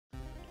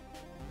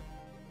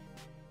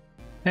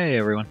Hey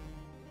everyone,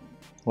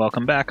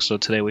 welcome back. So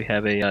today we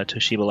have a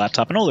Toshiba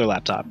laptop, an older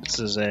laptop. This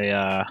is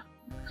a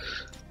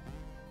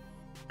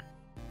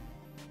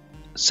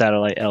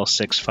Satellite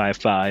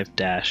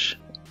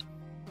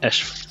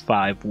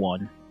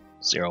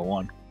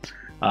L655-S5101,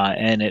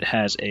 and it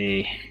has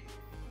a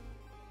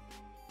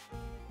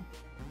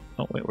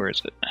where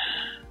is it?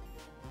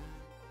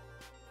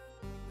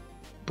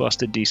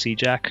 Busted DC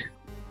jack.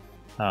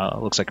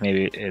 Looks like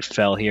maybe it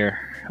fell here.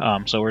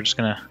 So we're just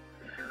gonna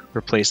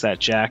replace that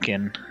jack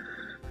and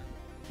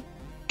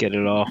get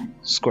it all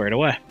squared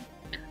away.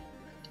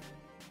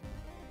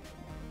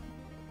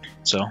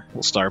 So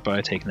we'll start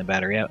by taking the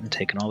battery out and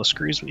taking all the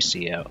screws we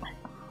see out.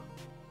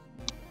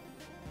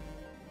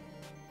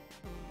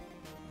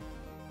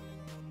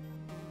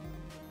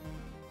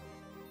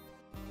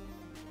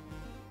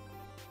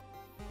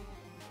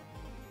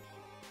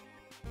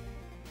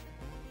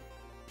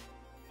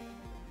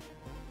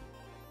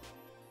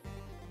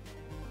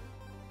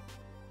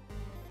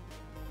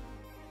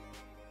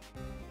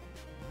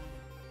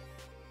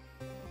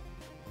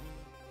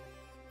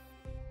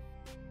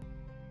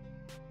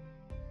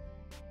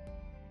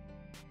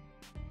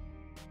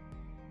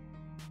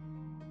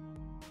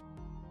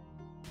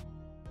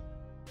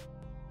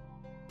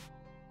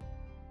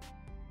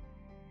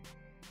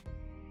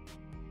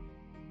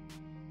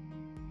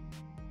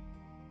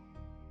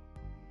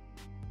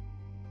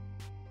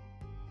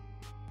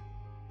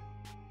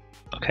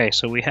 Okay,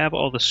 so we have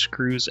all the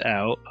screws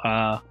out.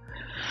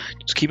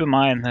 Just keep in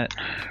mind that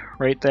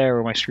right there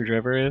where my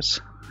screwdriver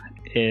is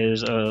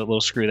a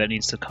little screw that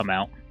needs to come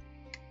out.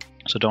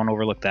 So don't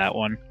overlook that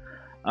one.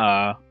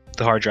 The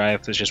hard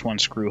drive, there's just one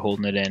screw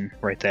holding it in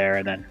right there,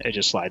 and then it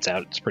just slides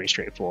out. It's pretty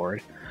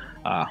straightforward.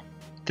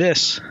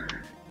 This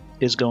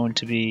is going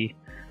to be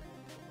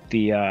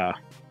the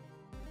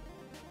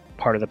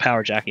part of the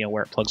power jack,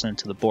 where it plugs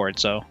into the board.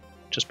 So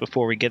just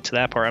before we get to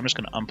that part, I'm just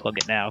going to unplug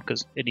it now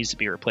because it needs to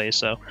be replaced,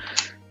 so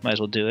might as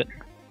well do it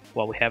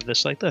while we have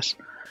this like this.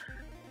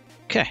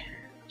 Okay,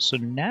 so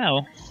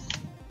now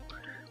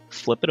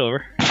flip it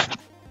over.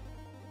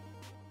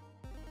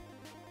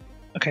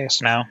 Okay,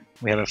 so now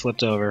we have it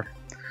flipped over,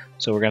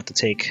 so we're going to have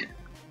to take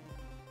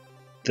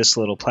this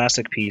little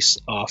plastic piece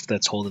off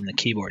that's holding the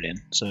keyboard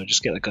in. So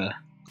just get like a,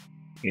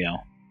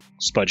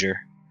 spudger,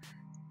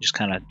 just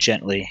kind of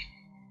gently,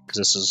 because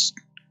this is,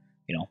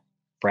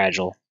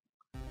 fragile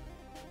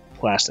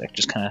plastic,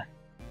 just kind of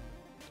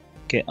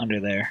get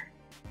under there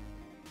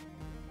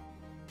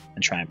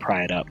and try and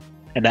pry it up.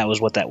 And that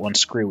was what that one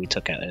screw we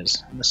took out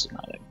is. And this is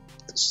not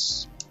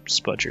this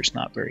spudger's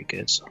not very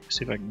good, so let me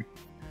see if I can.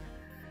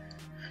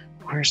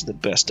 Where's the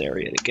best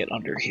area to get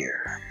under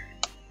here?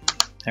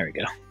 There we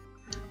go.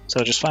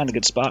 So just find a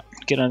good spot,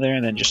 get under there,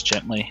 and then just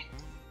gently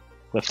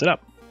lift it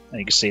up. And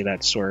you can see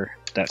that's where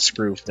that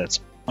screw that's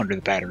under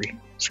the battery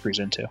screws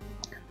into.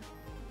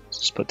 So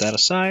just put that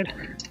aside.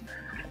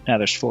 Now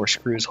there's 4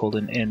 screws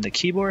holding in the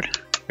keyboard.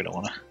 We're going to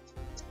want to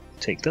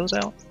take those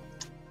out.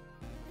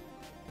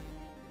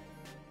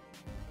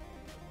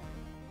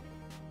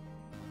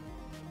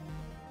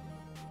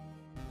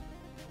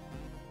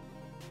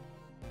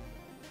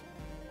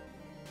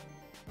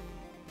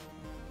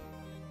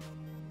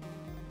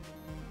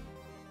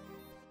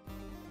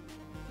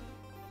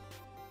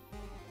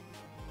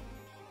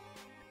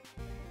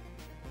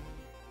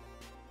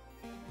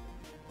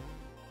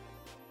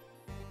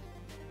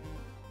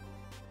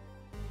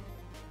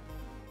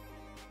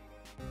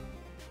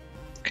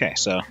 Okay,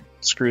 so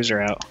screws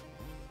are out,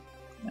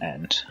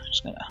 and I'm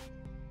just gonna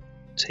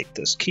take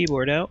this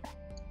keyboard out.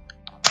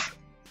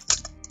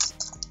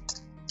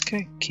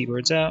 Okay,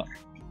 keyboard's out.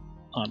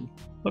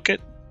 Unhook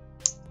it.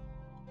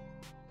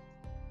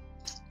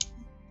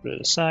 Put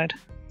it aside.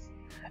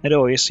 And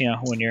always,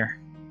 when you're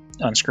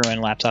unscrewing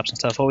laptops and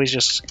stuff, always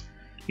just,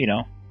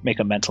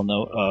 make a mental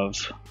note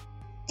of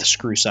the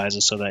screw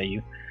sizes so that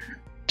you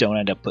don't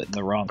end up putting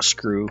the wrong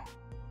screw,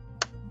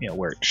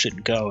 where it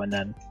shouldn't go, and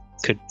then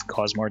could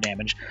cause more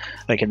damage.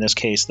 Like in this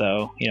case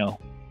though,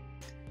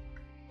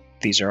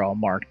 these are all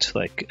marked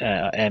like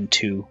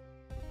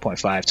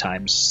M2.5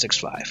 times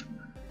 6.5.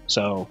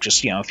 So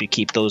just, if you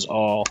keep those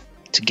all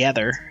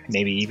together,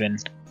 maybe even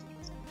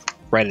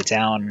write it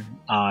down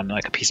on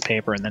like a piece of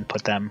paper and then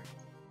put them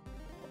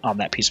on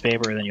that piece of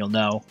paper, then you'll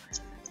know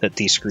that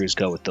these screws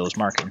go with those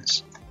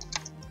markings.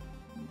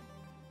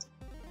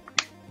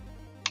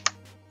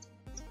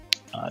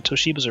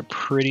 Toshibas are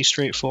pretty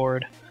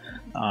straightforward.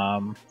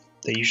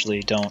 They usually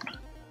don't,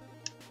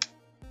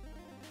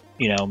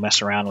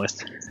 mess around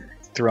with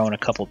throwing a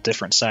couple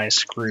different size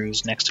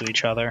screws next to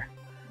each other,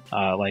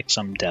 like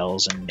some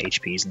Dells and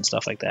HPs and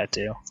stuff like that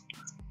do.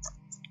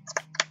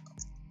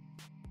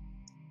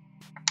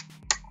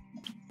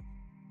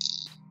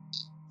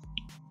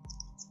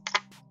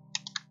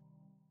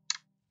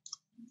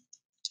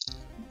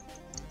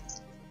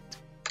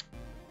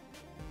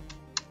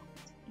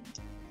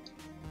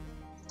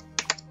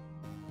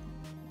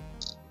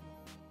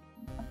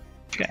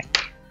 Okay,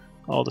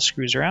 all the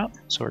screws are out,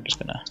 so we're just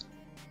gonna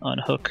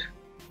unhook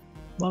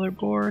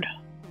motherboard,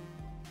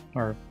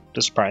 or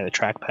this is probably the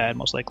trackpad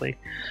most likely.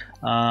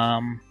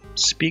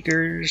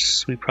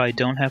 Speakers, we probably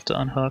don't have to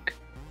unhook.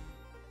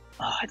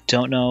 I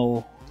don't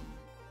know.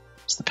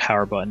 It's the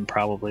power button,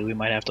 probably. We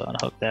might have to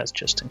unhook that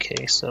just in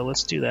case, so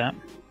let's do that.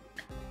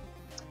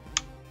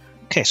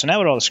 Okay, so now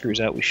with all the screws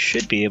out, we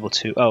should be able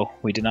to... Oh,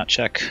 we did not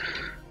check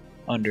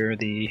under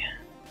the...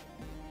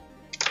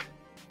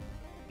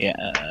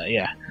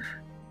 Yeah,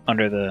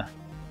 under the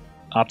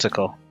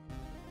optical,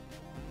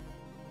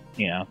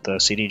 you know, the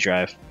CD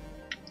drive,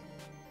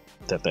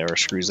 that there are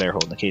screws there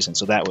holding the casing,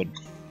 so that would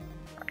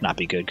not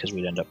be good because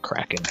we'd end up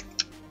cracking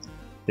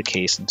the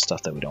case and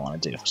stuff that we don't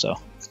want to do. So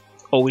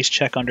always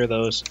check under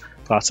those.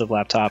 Lots of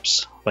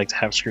laptops like to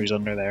have screws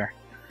under there,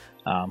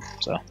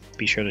 so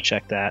be sure to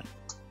check that.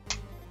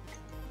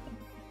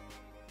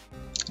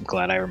 I'm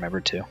glad I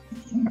remembered to.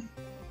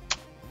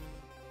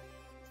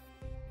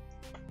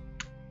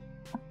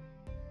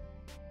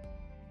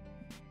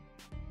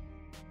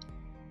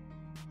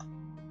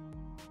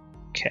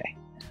 Okay,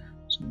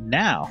 so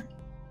now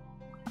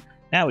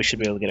we should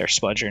be able to get our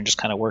spudger and just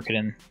kind of work it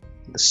in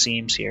the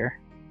seams here.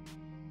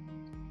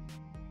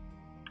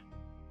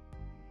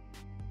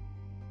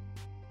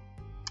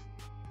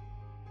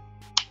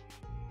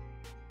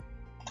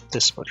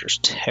 This spudger's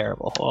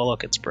terrible. Oh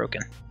look, it's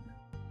broken.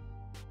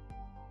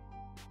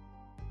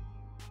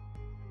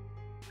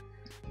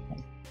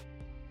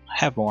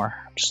 I have more,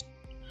 I'm just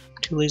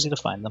too lazy to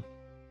find them.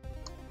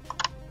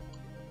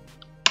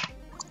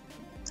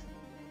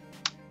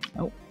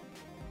 Oh,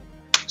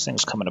 this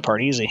thing's coming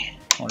apart easy.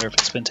 I wonder if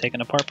it's been taken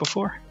apart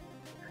before.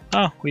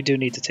 Oh, we do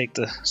need to take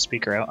the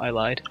speaker out. I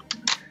lied.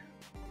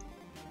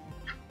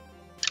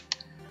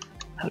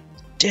 How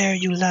dare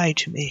you lie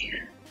to me?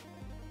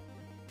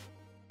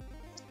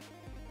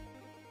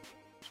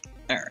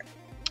 Alright.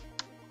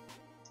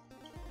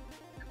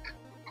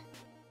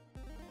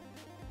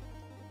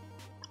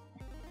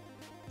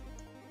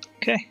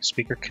 Okay,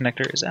 speaker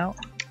connector is out.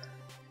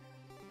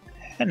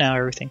 And now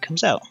everything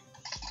comes out.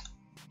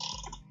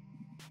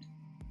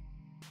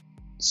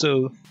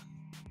 So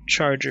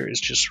charger is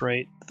just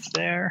right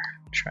there.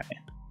 Try it.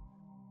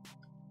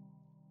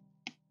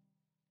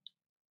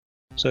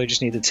 So I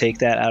just need to take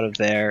that out of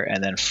there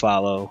and then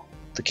follow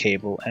the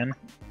cable and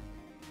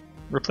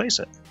replace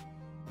it.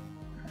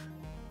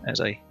 As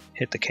I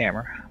hit the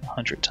camera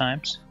 100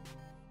 times.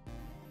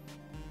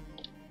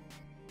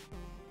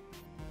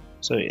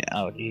 So yeah,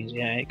 oh geez,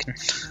 yeah, I can.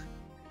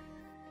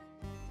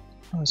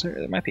 Oh,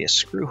 there might be a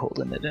screw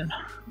holding it in.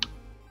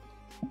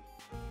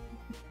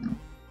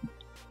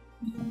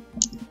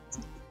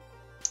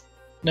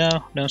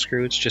 No, no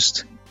screw, it's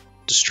just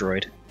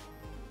destroyed.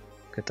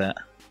 Look at that.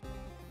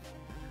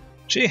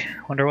 Gee,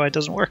 wonder why it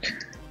doesn't work.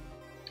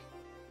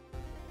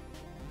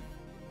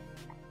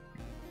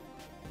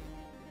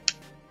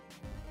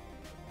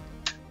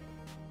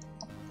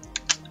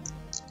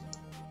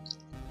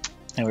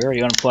 And we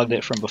already unplugged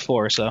it from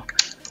before, so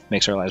it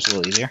makes our lives a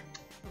little easier.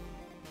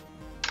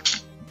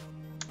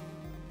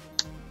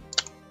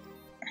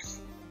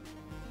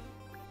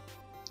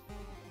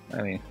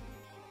 I mean,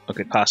 what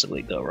could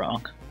possibly go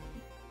wrong?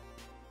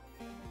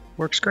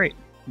 Works great,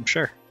 I'm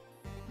sure.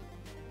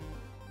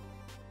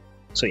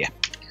 So yeah.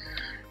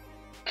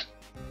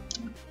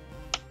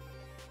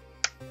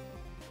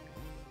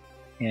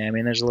 Yeah, I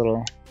mean there's a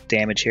little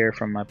damage here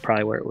from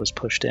probably where it was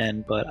pushed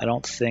in, but I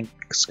don't think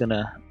it's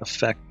gonna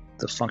affect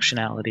the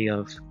functionality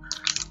of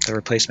the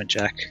replacement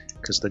jack,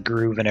 because the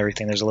groove and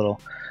everything, there's a little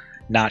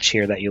notch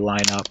here that you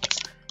line up,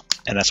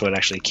 and that's what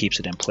actually keeps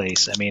it in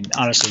place. I mean,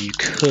 honestly, you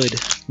could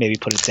maybe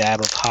put a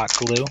dab of hot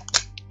glue,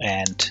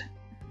 and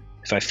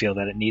if I feel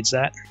that it needs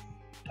that,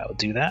 I will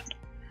do that.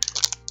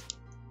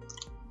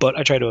 But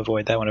I try to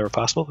avoid that whenever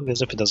possible,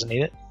 because if it doesn't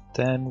need it,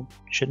 then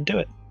you shouldn't do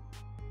it.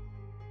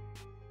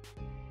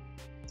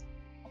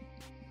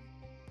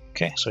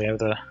 Okay, so we have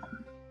the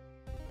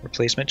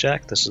replacement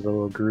jack. This is the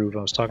little groove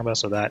I was talking about,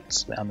 so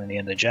that's on the end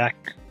of the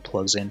jack,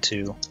 plugs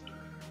into...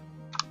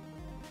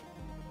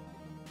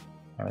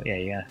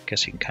 yeah, I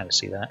guess you can kind of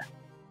see that.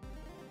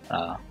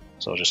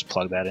 So I'll just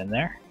plug that in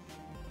there,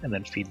 and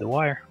then feed the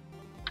wire.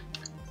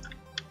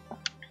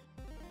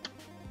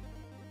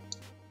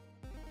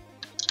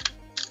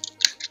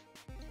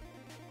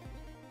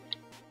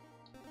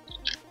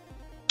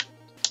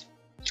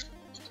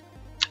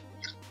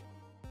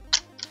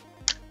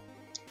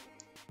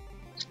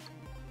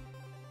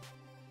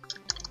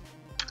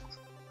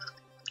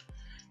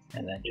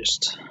 And then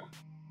just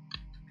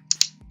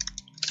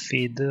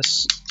feed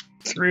this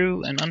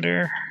through and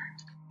under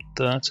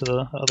to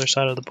the other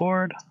side of the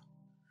board,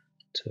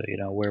 to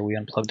where we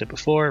unplugged it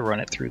before. Run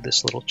it through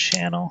this little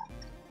channel,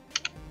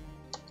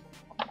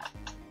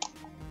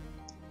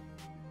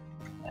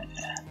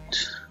 and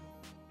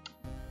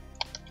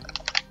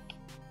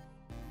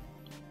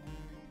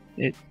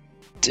it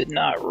did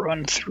not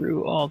run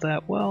through all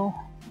that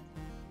well.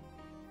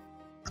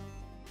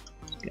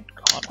 It's getting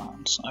caught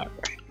on, so all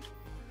right.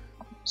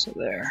 So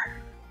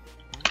there.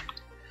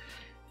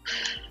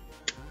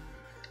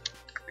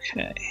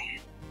 Okay.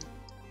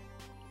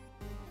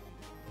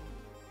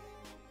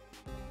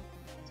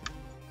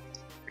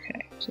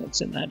 Okay, so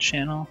it's in that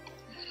channel.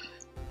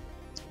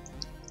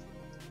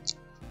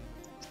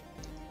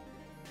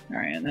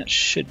 Alright, and that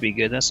should be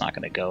good. That's not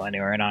going to go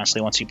anywhere. And honestly,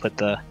 once you put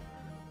the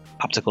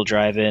optical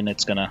drive in,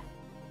 it's going to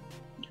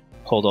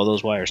hold all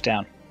those wires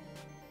down.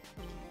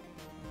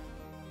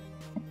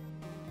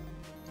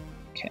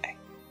 Okay.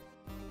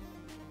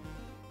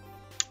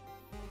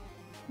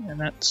 And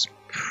that's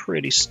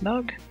pretty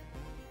snug.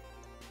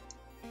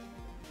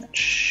 That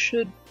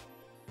should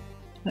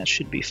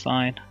be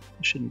fine.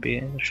 There shouldn't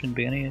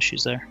be any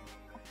issues there.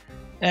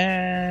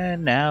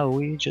 And now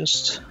we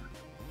just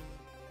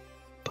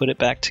put it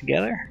back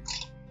together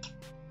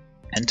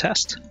and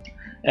test.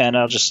 And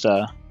I'll just,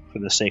 for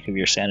the sake of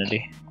your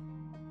sanity,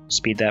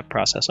 speed that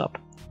process up.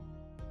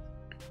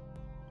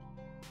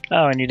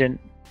 Oh, and you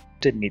didn't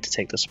need to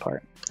take this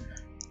apart.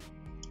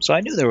 So I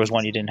knew there was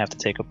one you didn't have to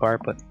take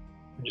apart, but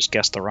I just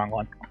guessed the wrong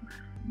one.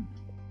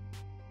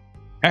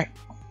 Alright,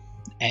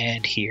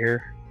 and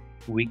here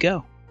we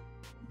go.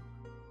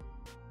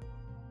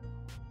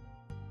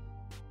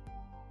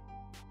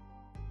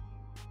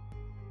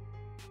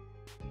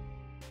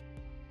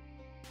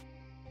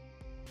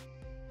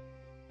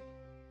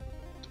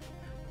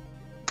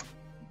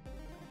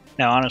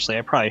 Now, honestly,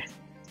 I probably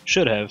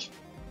should have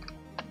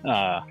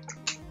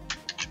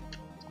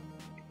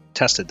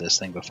tested this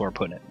thing before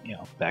putting it,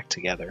 back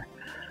together.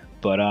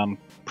 But I'm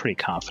pretty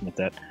confident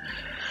that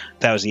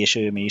that was the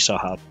issue. I mean, you saw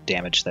how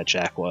damaged that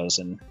jack was,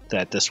 and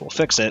that this will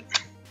fix it.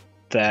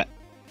 That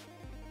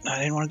I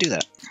didn't want to do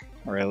that,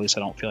 or at least I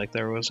don't feel like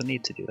there was a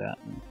need to do that.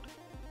 And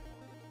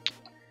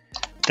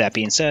that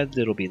being said,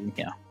 it'll be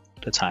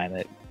the time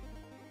it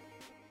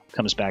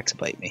comes back to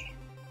bite me.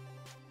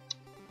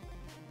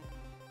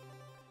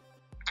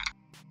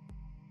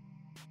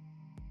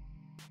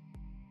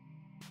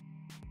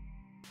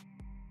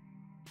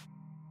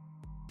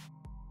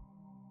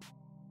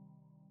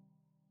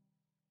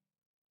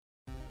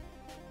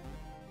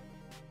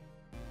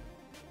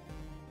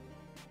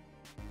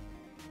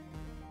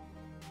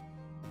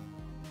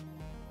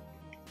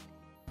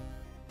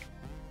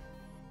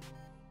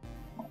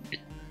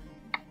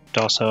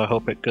 Also, I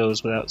hope it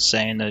goes without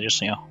saying to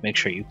just make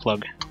sure you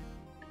plug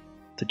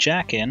the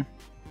jack in.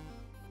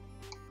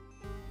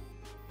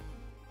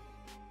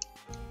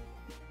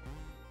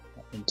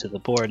 Into the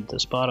board,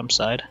 this bottom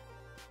side,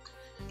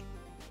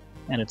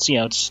 and it's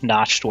it's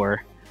notched where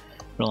it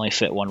only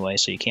fit one way,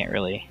 so you can't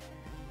really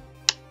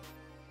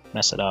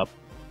mess it up.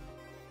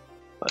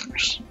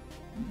 But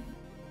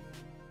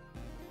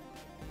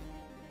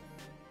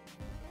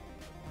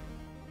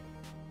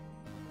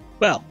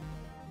well,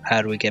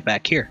 how do we get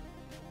back here?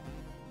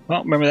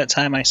 Well, remember that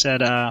time I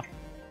said I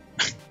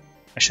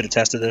should have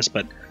tested this,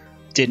 but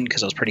didn't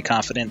because I was pretty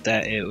confident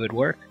that it would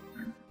work?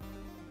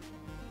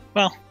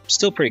 Well,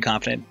 still pretty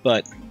confident,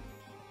 but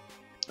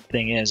the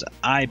thing is,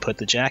 I put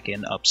the jack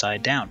in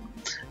upside down,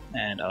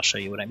 and I'll show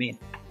you what I mean.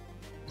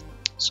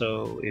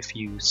 So if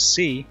you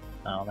see,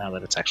 well, now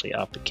that it's actually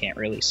up, you can't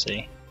really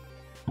see,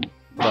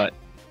 but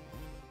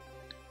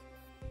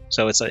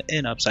so it's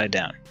in upside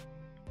down,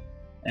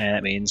 and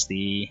that means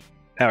the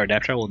power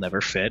adapter will never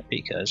fit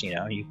because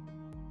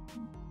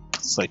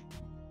it's like,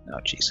 oh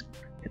jeez,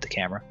 hit the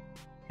camera.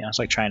 It's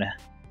like trying to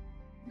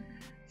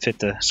fit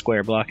the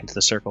square block into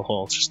the circle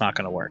hole. It's just not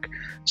going to work.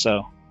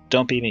 So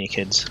don't be me,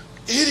 kids.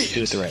 Idiot.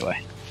 Do it the right way.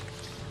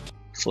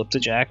 Flip the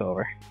jack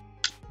over.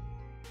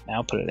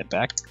 Now put it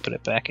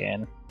back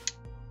in.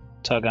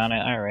 Tug on it.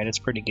 All right, it's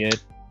pretty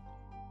good.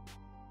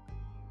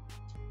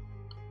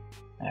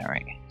 All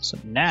right, so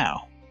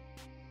now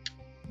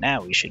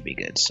we should be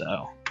good.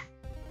 So,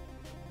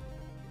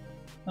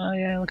 oh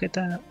yeah, look at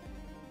that.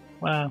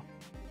 Wow.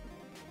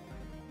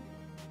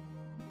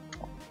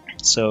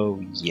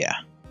 So yeah,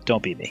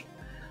 don't be me.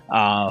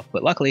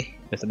 But luckily,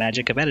 with the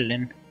magic of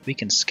editing, we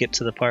can skip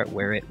to the part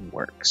where it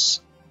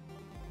works.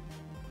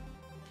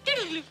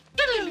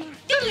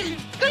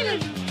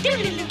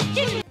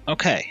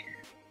 Okay,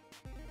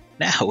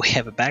 now we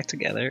have it back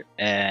together,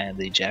 and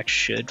the jack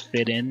should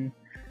fit in.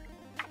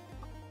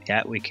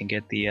 Yeah, we can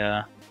get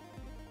the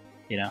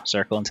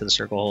circle into the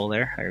circle hole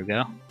there. There we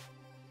go.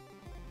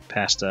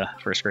 Past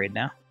first grade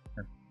now,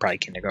 or probably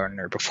kindergarten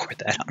or before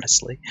that,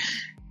 honestly.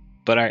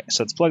 But alright,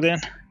 so it's plugged in.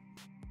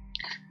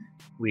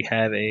 We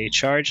have a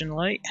charging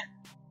light.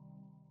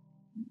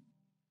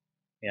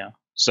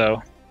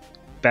 So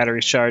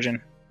battery's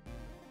charging,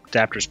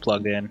 adapter's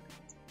plugged in.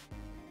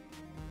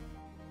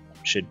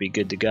 Should be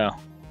good to go.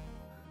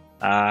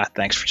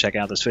 Thanks for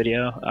checking out this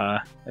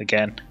video.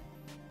 Again,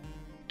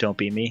 don't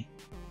be me.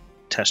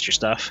 Test your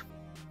stuff.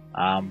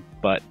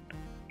 But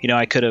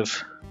I could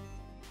have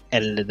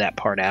edited that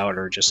part out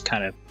or just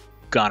kind of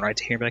gone right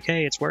to here and be like,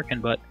 hey, it's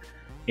working, but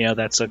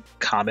that's a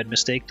common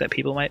mistake that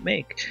people might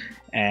make,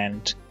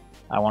 and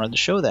I wanted to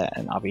show that.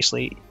 And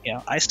obviously,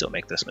 I still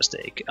make this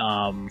mistake.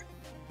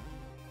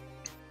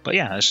 But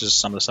yeah, that's just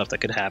some of the stuff that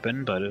could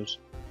happen. But it was,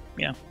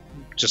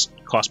 just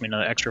cost me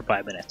another extra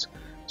 5 minutes.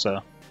 So,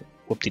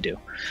 whoop-de-doo.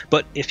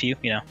 But if you,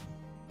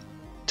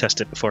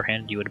 test it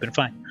beforehand, you would have been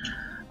fine.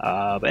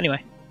 But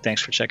anyway,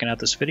 thanks for checking out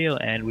this video,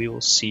 and we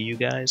will see you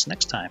guys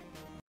next time.